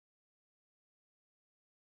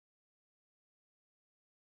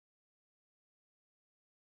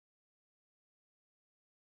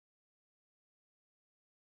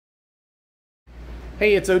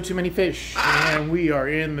Hey, it's o2manyfish, and we are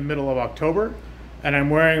in the middle of October, and I'm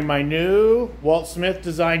wearing my new Walt Smith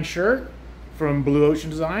design shirt from Blue Ocean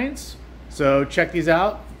Designs. So check these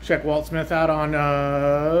out. Check Walt Smith out on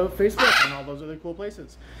Facebook and all those other cool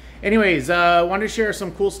places. Anyways, wanted to share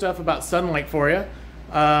some cool stuff about sunlight for you.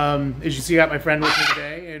 As you see, I got my friend with me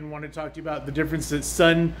today, and wanted to talk to you about the difference that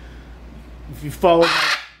sun. If you follow my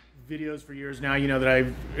videos for years now, you know that I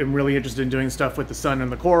am really interested in doing stuff with the sun and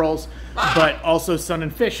the corals, but also sun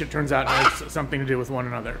and fish, it turns out, has something to do with one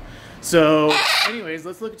another. So anyways,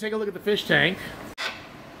 let's take a look at the fish tank.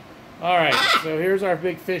 Alright, so here's our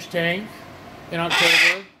big fish tank in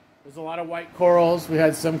October. There's a lot of white corals. We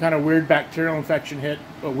had some kind of weird bacterial infection hit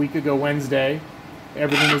a week ago Wednesday.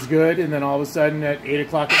 Everything was good, and then all of a sudden at 8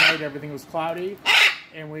 o'clock at night everything was cloudy,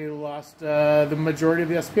 and we lost the majority of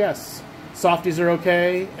the SPS. Softies are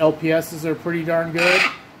okay, LPSs are pretty darn good,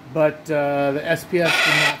 but the SPS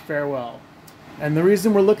did not fare well. And the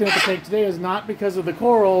reason we're looking at the tank today is not because of the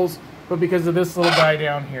corals, but because of this little guy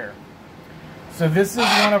down here. So this is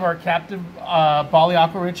one of our captive,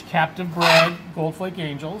 Aqua-Rich captive bred gold flake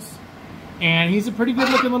angels. And he's a pretty good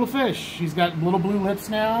looking little fish. He's got little blue lips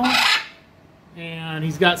now, and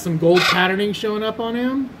he's got some gold patterning showing up on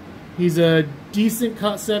him. He's a decent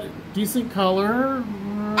color.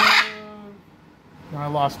 I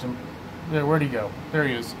lost him. There, where'd he go? There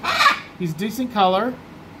he is. He's decent color.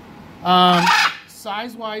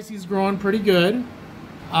 Size-wise, he's growing pretty good.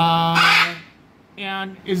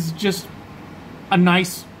 And is just a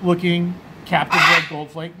nice-looking captive red gold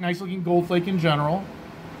flake. Nice-looking gold flake in general,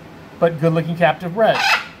 but good-looking captive red.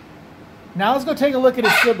 Now let's go take a look at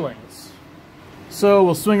his siblings. So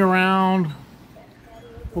we'll swing around.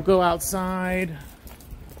 We'll go outside.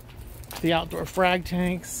 The outdoor frag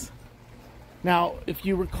tanks. Now, if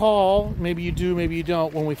you recall, maybe you do, maybe you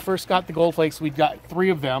don't, when we first got the gold flakes, we got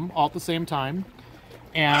 3 of them all at the same time.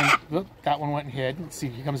 And, whoop, that one went and hid. Let's see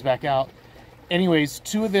if he comes back out. Anyways,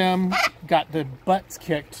 2 of them got the butts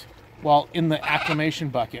kicked while in the acclimation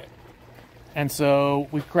bucket. And so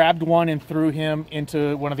we grabbed one and threw him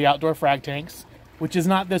into one of the outdoor frag tanks, which is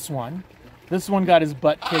not this one. This one got his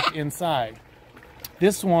butt kicked inside.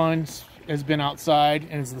 This one has been outside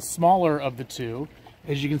and is the smaller of the 2.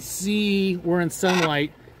 As you can see, we're in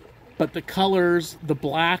sunlight, but the colors, the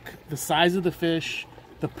black, the size of the fish,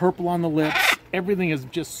 the purple on the lips, everything is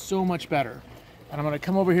just so much better. And I'm going to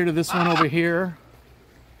come over here to this one over here.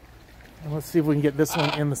 And let's see if we can get this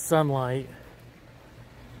one in the sunlight.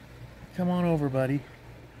 Come on over, buddy.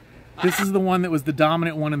 This is the one that was the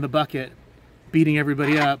dominant one in the bucket, beating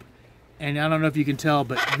everybody up. And I don't know if you can tell,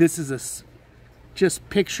 but this is a just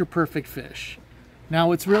picture-perfect fish. Now,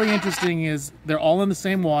 what's really interesting is they're all in the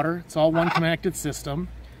same water. It's all one connected system.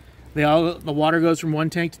 The water goes from one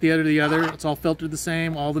tank to the other. It's all filtered the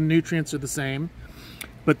same. All the nutrients are the same.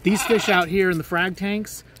 But these fish out here in the frag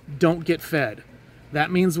tanks don't get fed.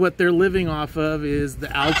 That means what they're living off of is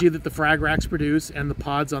the algae that the frag racks produce and the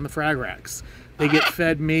pods on the frag racks. They get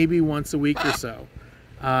fed maybe once a week or so.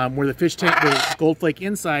 Where the fish tank, the gold flake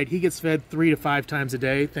inside, he gets fed 3 to 5 times a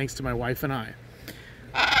day, thanks to my wife and I.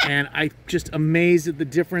 And I'm just amazed at the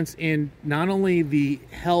difference in not only the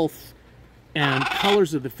health and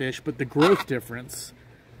colors of the fish, but the growth difference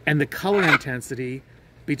and the color intensity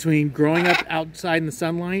between growing up outside in the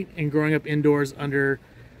sunlight and growing up indoors under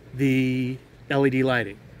the LED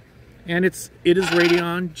lighting. And it is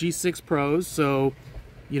Radeon G6 Pros, so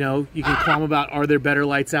you know, you can qualm about are there better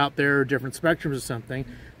lights out there or different spectrums or something,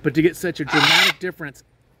 but to get such a dramatic difference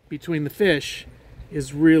between the fish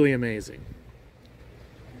is really amazing.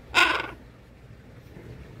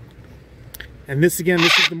 And this, again,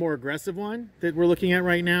 this is the more aggressive one that we're looking at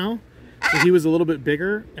right now. So he was a little bit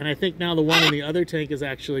bigger, and I think now the one in the other tank is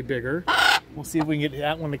actually bigger. We'll see if we can get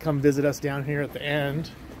that one to come visit us down here at the end.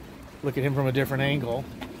 Look at him from a different angle.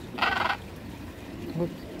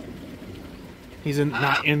 He's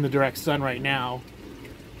not in the direct sun right now,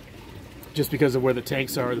 just because of where the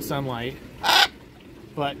tanks are, the sunlight.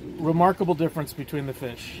 But remarkable difference between the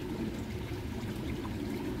fish.